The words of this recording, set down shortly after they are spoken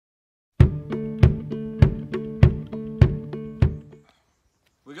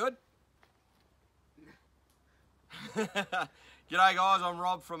G'day guys, I'm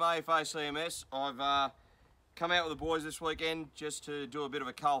Rob from AFA CMS. I've come out with the boys this weekend just to do a bit of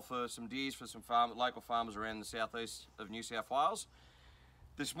a cull for some deers for some local farmers around the southeast of New South Wales.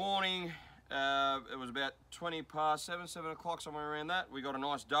 This morning, it was about 7 o'clock, somewhere around that. We got a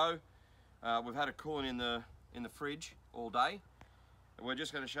nice doe. We've had it cooling in the fridge all day. We're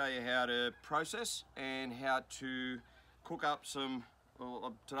just going to show you how to process and how to cook up some.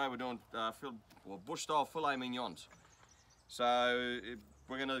 Well, today we're doing bush style filet mignons. So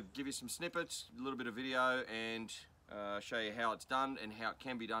we're going to give you some snippets, a little bit of video, and show you how it's done and how it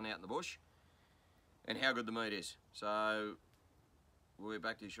can be done out in the bush and how good the meat is. So we'll be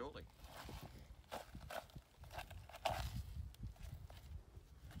back to you shortly.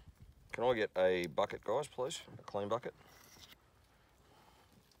 Can I get a bucket, guys, please? A clean bucket.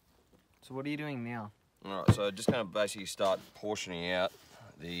 So what are you doing now? Alright, so just going to basically start portioning out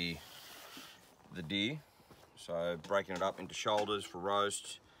the deer. So breaking it up into shoulders for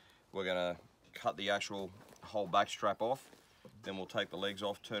roast. We're going to cut the actual whole back strap off. Then we'll take the legs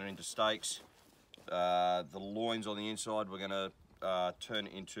off, turn it into steaks. The loins on the inside we're going to turn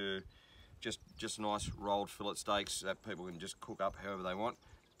into just nice rolled fillet steaks that people can just cook up however they want.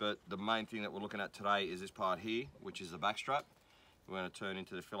 But the main thing that we're looking at today is this part here, which is the back strap. We're going to turn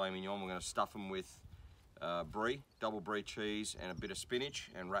into the filet mignon. We're going to stuff them with brie, double brie cheese, and a bit of spinach,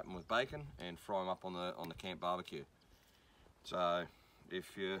 and wrap them with bacon and fry them up on the camp barbecue. So this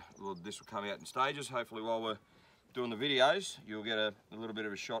will come out in stages. Hopefully while we're doing the videos, you'll get a little bit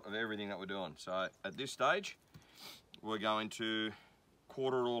of a shot of everything that we're doing. So at this stage, we're going to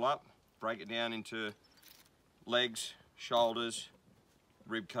quarter it all up, break it down into legs, shoulders,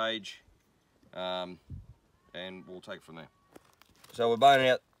 rib cage, and we'll take it from there. So we're boning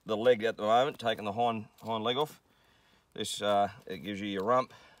out the leg at the moment, taking the hind leg off. This it gives you your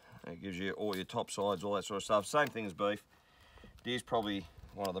rump, it gives you all your top sides, all that sort of stuff. Same thing as beef. Deer's probably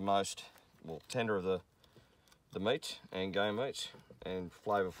one of the most tender of the meats and game meats and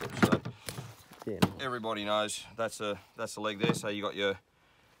flavourful. So yeah, everybody knows that's the leg there. So you got your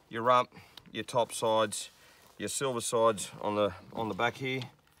rump, your top sides, your silver sides on the back here.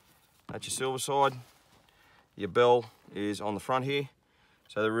 That's your silver side. Your bell is on the front here,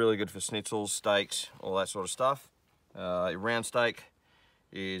 so they're really good for schnitzels, steaks, all that sort of stuff. Your round steak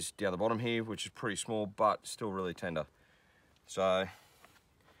is down the bottom here, which is pretty small but still really tender. So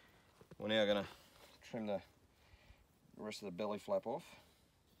we're now going to trim the rest of the belly flap off.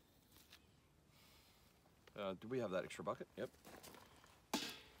 Do we have that extra bucket? Yep.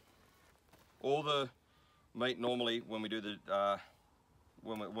 All the meat normally when we do the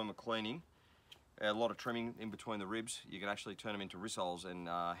when we're cleaning, a lot of trimming in between the ribs, you can actually turn them into rissoles and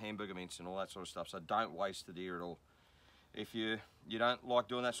hamburger mince and all that sort of stuff. So don't waste the deer at all. If you don't like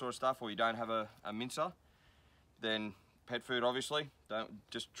doing that sort of stuff, or you don't have a mincer, then pet food obviously,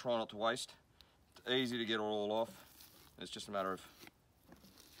 just try not to waste. It's easy to get it all off. It's just a matter of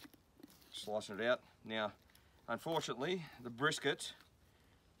slicing it out. Now, unfortunately, the brisket,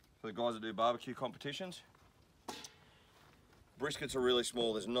 for the guys that do barbecue competitions, briskets are really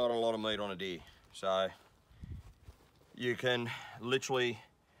small. There's not a lot of meat on a deer. So you can literally,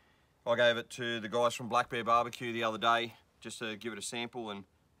 I gave it to the guys from Black Bear Barbecue the other day just to give it a sample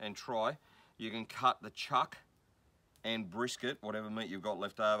and try. You can cut the chuck and brisket, whatever meat you've got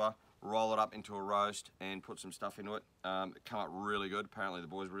left over, roll it up into a roast and put some stuff into it. It came out really good. Apparently the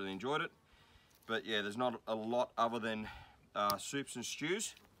boys really enjoyed it. But yeah, there's not a lot other than soups and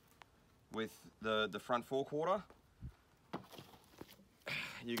stews with the front forequarter.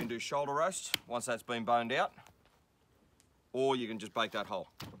 You can do shoulder roast once that's been boned out, or you can just bake that whole,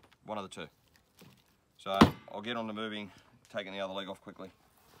 one of the two. So I'll get on to moving, taking the other leg off quickly.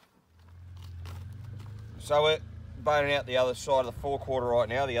 So we're boning out the other side of the forequarter right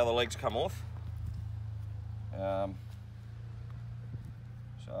now. The other legs come off. So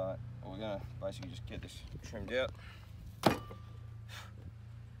we're going to basically just get this trimmed out.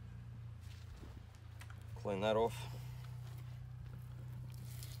 Clean that off.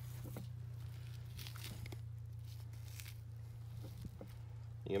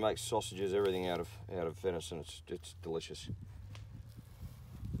 You can make sausages, everything out of venison. It's delicious.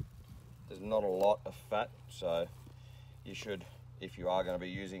 There's not a lot of fat, so you should, if you are going to be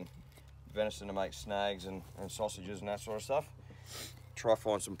using venison to make snags and sausages and that sort of stuff, try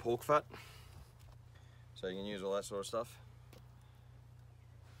find some pork fat, so you can use all that sort of stuff.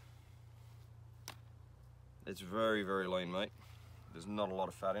 It's very, very lean meat. There's not a lot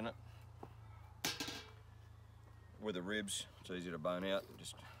of fat in it. With the ribs, it's easy to bone out.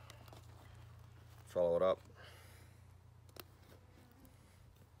 Just follow it up.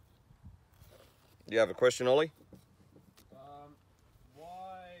 Do you have a question, Ollie?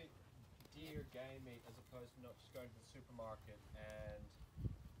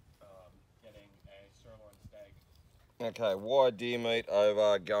 Okay, why deer meat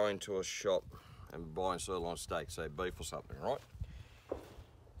over going to a shop and buying sirloin steak, say beef or something, right?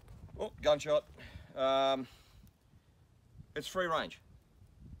 Oh, gunshot. It's free range.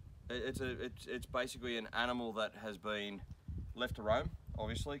 It's basically an animal that has been left to roam.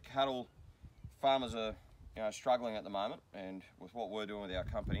 Obviously, cattle farmers are struggling at the moment, and with what we're doing with our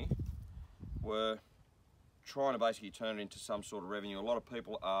company, we're trying to basically turn it into some sort of revenue. A lot of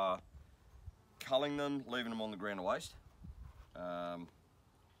people are culling them, leaving them on the ground to waste.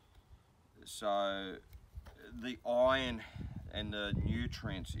 So the iron and the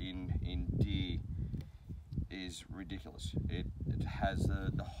nutrients in deer is ridiculous. It has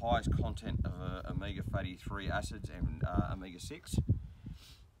the highest content of omega fatty 3 acids and omega 6.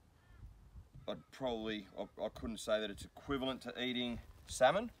 I couldn't say that it's equivalent to eating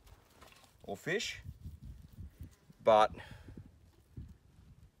salmon or fish, but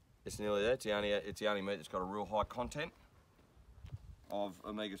it's nearly there. It's the only meat that's got a real high content of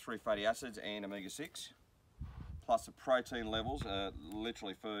omega 3 fatty acids and omega 6. Plus the protein levels are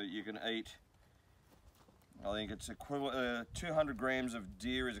literally you can eat, I think it's equivalent, 200 grams of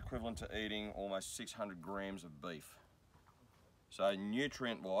deer is equivalent to eating almost 600 grams of beef. So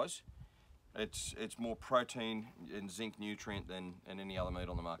nutrient wise, it's more protein and zinc nutrient than any other meat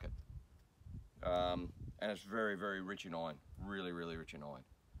on the market. And it's very, very rich in iron, really, really rich in iron.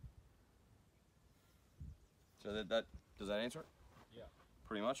 So does that answer it? Yeah.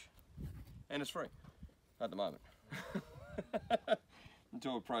 Pretty much. And it's free at the moment.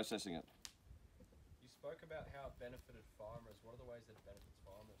 Until we're processing it. You spoke about how it benefited farmers. What are the ways that it benefits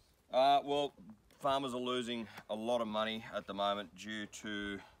farmers? Well, farmers are losing a lot of money at the moment due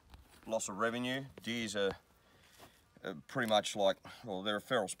to loss of revenue. Deers are pretty much like, well, they're a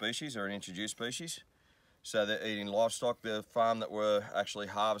feral species, they're an introduced species. So they're eating livestock. The farm that we're actually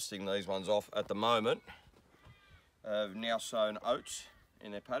harvesting these ones off at the moment have now sown oats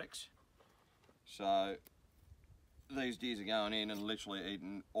in their paddocks. So these deers are going in and literally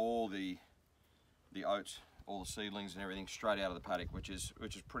eating all the oats, all the seedlings and everything straight out of the paddock, which is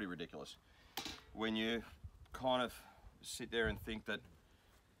pretty ridiculous. When you kind of sit there and think that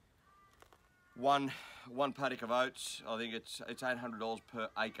one paddock of oats, I think it's $800 per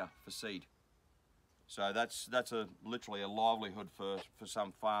acre for seed. So that's literally a livelihood for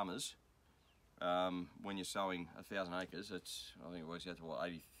some farmers. When you're sowing 1,000 acres, I think it works out to what,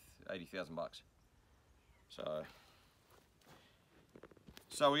 80,000 bucks. So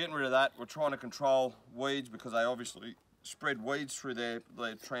we're getting rid of that. We're trying to control weeds because they obviously spread weeds through they're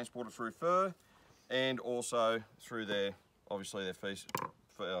transported through fur, and also through their feces,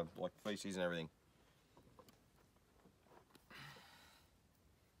 like feces and everything.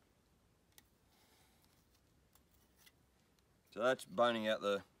 So that's boning out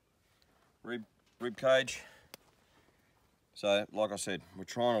the rib cage. So like I said, we're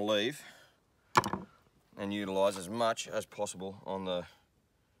trying to leave and utilise as much as possible on the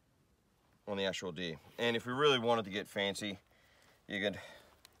actual deer. And if we really wanted to get fancy, you could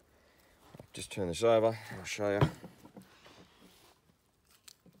just turn this over, I'll show you.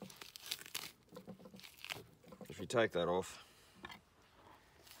 If you take that off,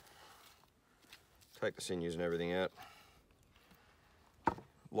 take the sinews and everything out,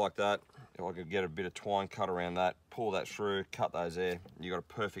 like that, if I could get a bit of twine cut around that, pull that through, cut those there, you got a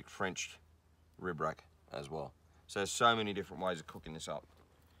perfect French rib rack as well. So there's so many different ways of cooking this up.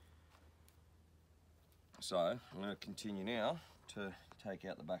 So I'm going to continue now to take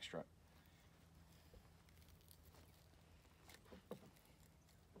out the back strap.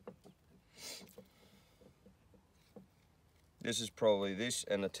 This is probably, this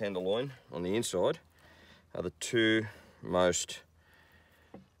and the tenderloin on the inside are the two most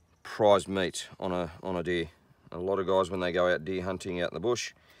prized meats on a deer. A lot of guys, when they go out deer hunting out in the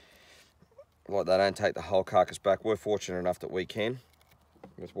bush, like, they don't take the whole carcass back. We're fortunate enough that we can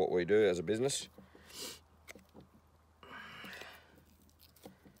with what we do as a business.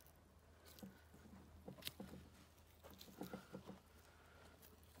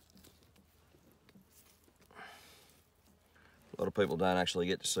 A lot of people don't actually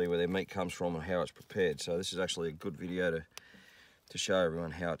get to see where their meat comes from and how it's prepared, so this is actually a good video to show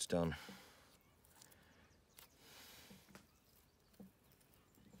everyone how it's done.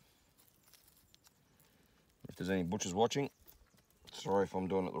 If there's any butchers watching, sorry if I'm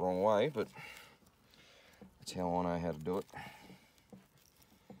doing it the wrong way, but that's how I know how to do it.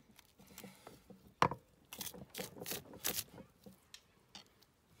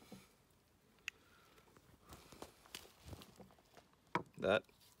 That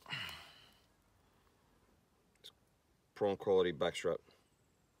is prawn quality backstrap.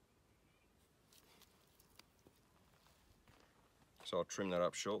 so I'll trim that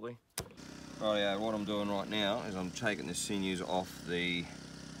up shortly. Rightio, what I'm doing right now is I'm taking the sinews off the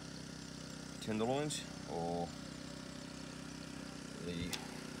tenderloins, or the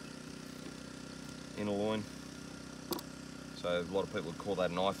inner loin. So a lot of people would call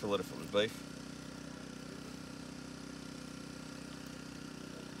that an eye fillet if it was beef.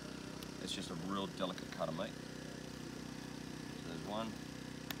 It's just a real delicate cut of meat. So there's one.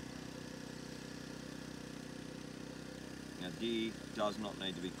 Now deer does not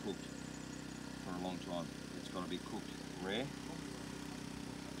need to be cooked for a long time. It's got to be cooked rare.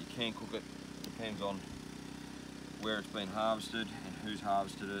 You can cook it, depends on where it's been harvested and who's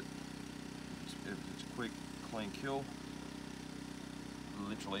harvested it. If it's a quick, clean kill,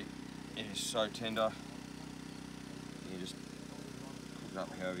 literally it is so tender, you just cook it up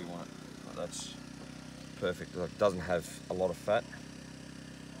however you want it. But that's perfect. It doesn't have a lot of fat,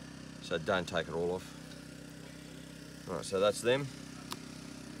 so don't take it all off. Alright, so that's them.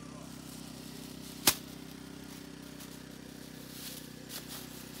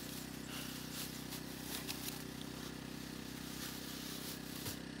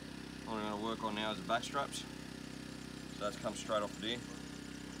 What I'm going to work on now is the back straps. So that's come straight off the deer.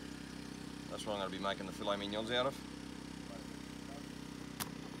 That's what I'm going to be making the filet mignons out of.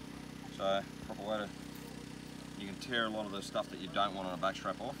 So, proper way to, you can tear a lot of the stuff that you don't want on a back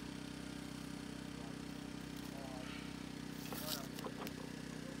strap off.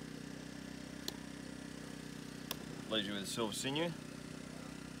 Leaves you with a silver sinew.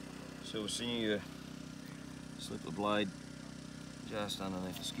 Silver sinew, you slip the blade just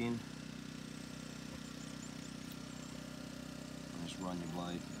underneath the skin. And just run your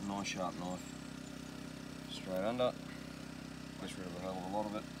blade, a nice sharp knife, straight under. Gets rid of a hell of a lot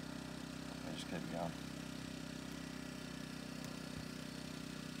of it. And just keep it going.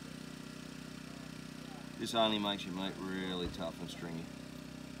 This only makes your meat really tough and stringy.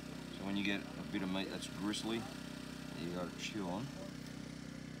 So when you get a bit of meat that's gristly, you got to chew on.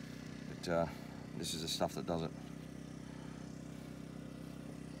 But this is the stuff that does it.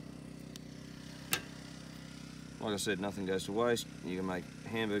 Like I said, nothing goes to waste. You can make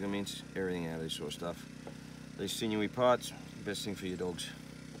hamburger mince, everything out of this sort of stuff. These sinewy parts, best thing for your dogs.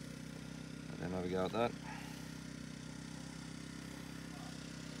 Let them have a go at that.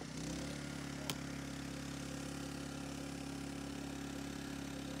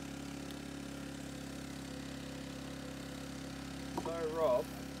 So Rob.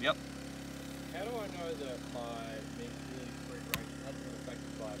 Yep. How do I know that my meat's really free range, hasn't been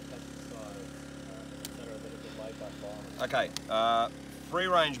affected by pesticides, etc., that have been laid by farmers? Okay, free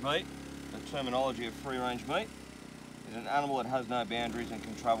range meat, the terminology of free range meat, is an animal that has no boundaries and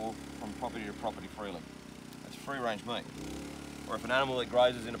can travel from property to property freely. That's free range meat. Or if an animal that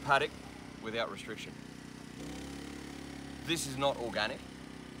grazes in a paddock without restriction. This is not organic.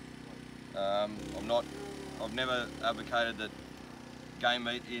 I've never advocated that game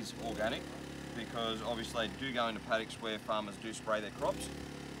meat is organic, because obviously they do go into paddocks where farmers do spray their crops.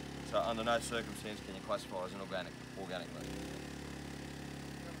 So under no circumstance can you classify as an organic meat.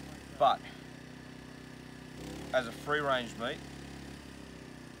 But as a free range meat,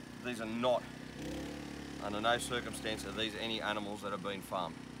 these are not, under no circumstance are these any animals that have been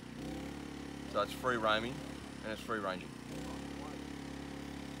farmed. So it's free roaming and it's free ranging.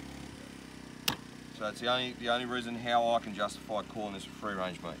 So it's the only reason how I can justify calling this a free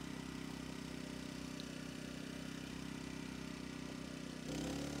range meat.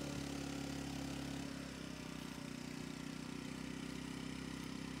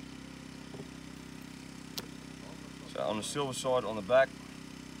 So on the silver side on the back,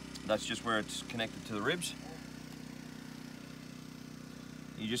 that's just where it's connected to the ribs.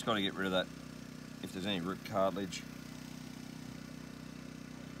 You just got to get rid of that if there's any rib cartilage.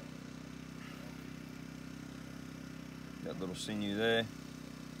 That little sinew there.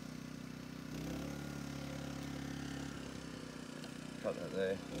 Cut that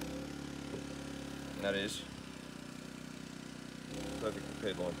there. And that is perfect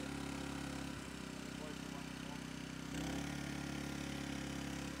prepared loin.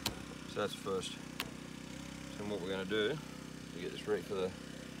 So that's first. So what we're going to do to get this ready for the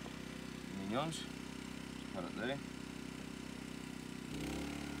mignons, cut it there.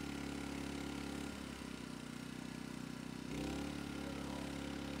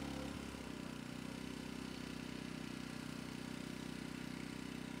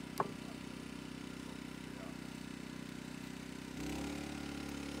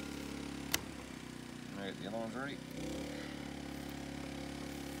 Now get the other ones ready.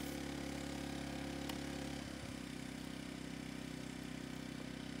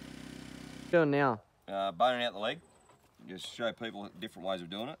 Doing now? Boning out the leg. just show people different ways of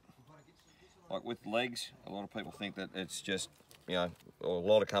doing it. Like with legs, a lot of people think that it's just, you know, or a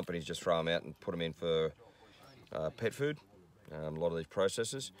lot of companies just throw them out and put them in for pet food, a lot of these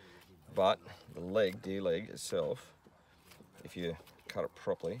processors. But the leg, deer leg itself, if you cut it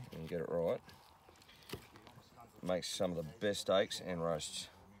properly and get it right, makes some of the best steaks and roasts.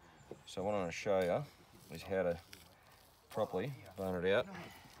 So what I'm going to show you is how to properly bone it out.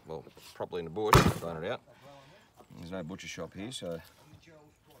 Well, properly in the bush, bone it out. There's no butcher shop here, so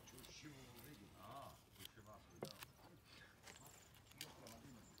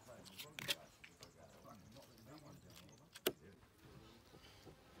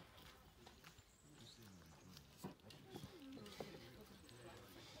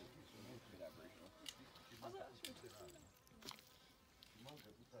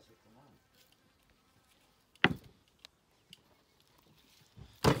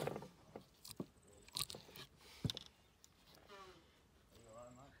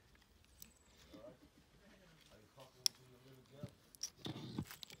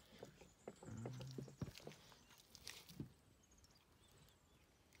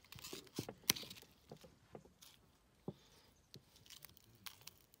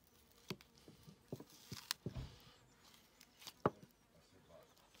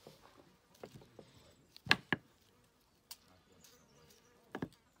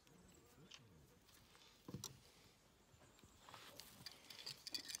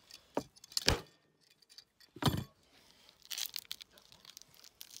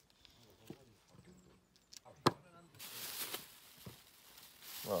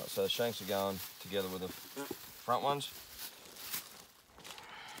right, so the shanks are going together with the front ones.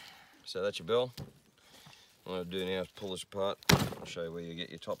 So that's your bill. What I'm going to do now is pull this apart. I'll show you where you get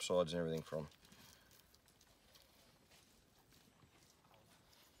your top sides and everything from.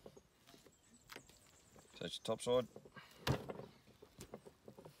 So that's your top side.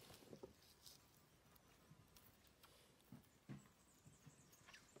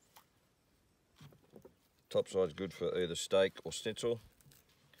 Top side's good for either steak or schnitzel.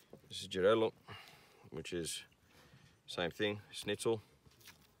 This is Girello, which is same thing, schnitzel.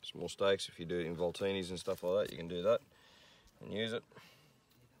 Small steaks, if you do it in Voltinis and stuff like that, you can do that and use it.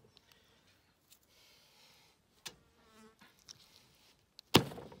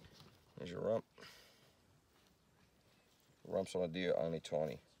 There's your rump. The rumps on a deer are only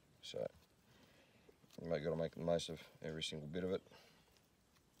tiny, so you might got to make the most of every single bit of it.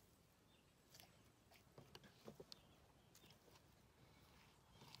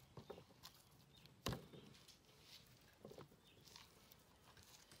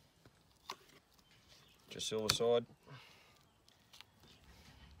 Just silver side.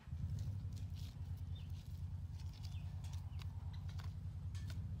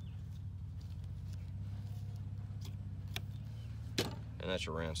 And that's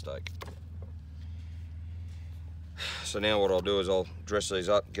your round steak. So now what I'll do is I'll dress these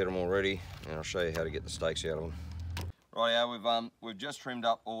up, get them all ready, and I'll show you how to get the steaks out of them. Right, we've just trimmed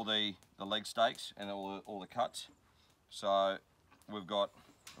up all the leg steaks and all the cuts. So we've got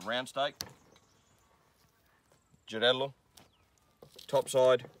a round steak, Girello, top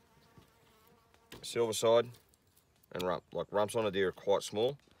side, silver side, and rump. Like rumps on a deer are quite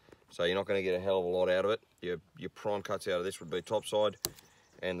small, so you're not going to get a hell of a lot out of it. Your prime cuts out of this would be top side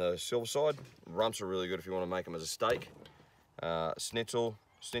and the silver side. Rumps are really good if you want to make them as a steak. Schnitzel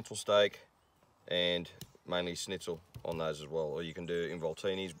steak, and mainly schnitzel on those as well. Or you can do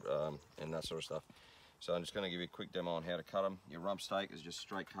involtinis and that sort of stuff. So I'm just going to give you a quick demo on how to cut them. Your rump steak is just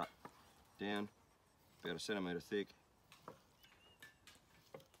straight cut down, about 1 centimetre thick.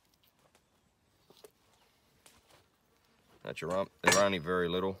 That's your rump. They're only very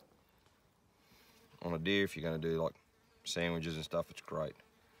little. On a deer, if you're going to do like sandwiches and stuff, it's great.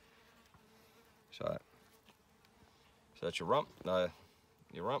 So that's your rump. No,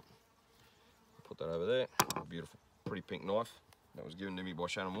 your rump. Put that over there. A beautiful, pretty pink knife that was given to me by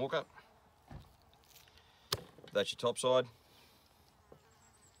Shannon Walker. That's your top side.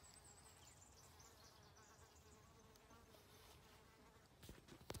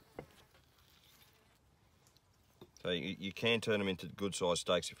 So you can turn them into good sized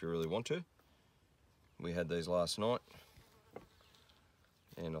steaks if you really want to. We had these last night,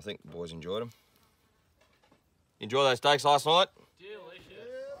 and I think the boys enjoyed them. Enjoy those steaks last night? Delicious.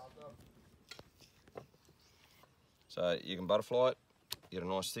 So you can butterfly it, get a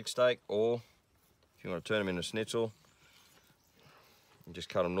nice thick steak, or if you want to turn them into schnitzel, you just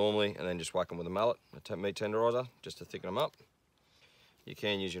cut them normally and then just whack them with a mallet, a meat tenderizer, just to thicken them up. You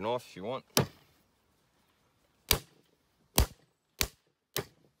can use your knife if you want.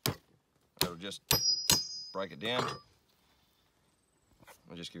 It'll just break it down,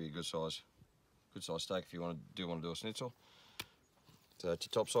 I'll just give you a good size steak if you want to do a schnitzel. So that's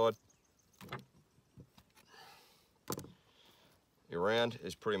your top side. Your round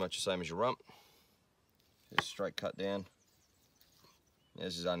is pretty much the same as your rump. Just straight cut down.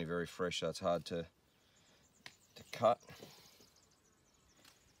 This is only very fresh, so it's hard to cut.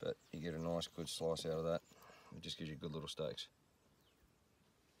 But you get a nice good slice out of that. It just gives you good little steaks.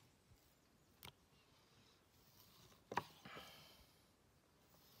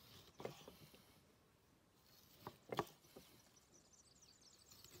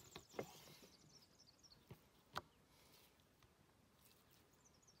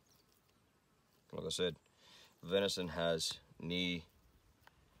 Like I said, venison has nil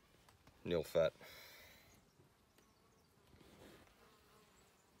fat.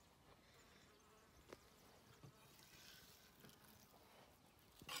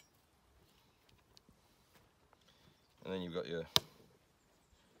 And then you've got your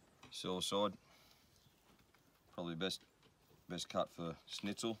silver side, probably best cut for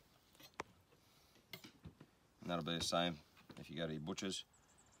schnitzel. And that'll be the same if you go to your butcher's.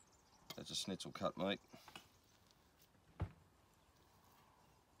 That's a schnitzel cut meat.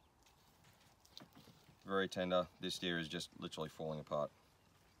 Very tender. This steer is just literally falling apart.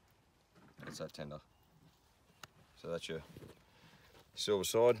 It's that tender. So that's your silver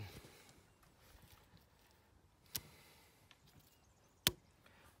side.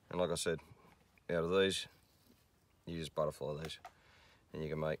 And like I said, out of these, you just butterfly these. And you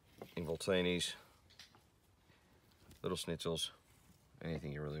can make involtinis, little schnitzels,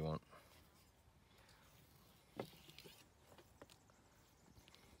 anything you really want.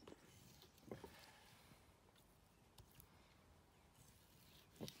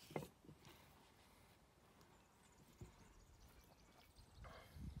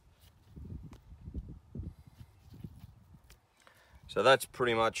 So that's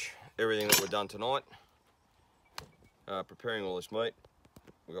pretty much everything that we've done tonight. Preparing all this meat.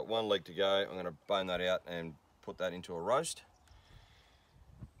 We've got one leg to go. I'm going to bone that out and put that into a roast.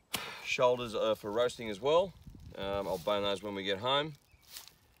 Shoulders are for roasting as well. I'll bone those when we get home.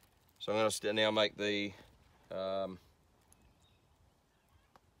 So I'm going to now make the what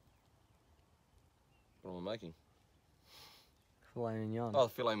am I making? Filet mignon. Oh, the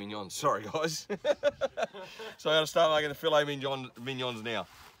filet mignon. Sorry, guys. So I'm going to start making the filet mignons now.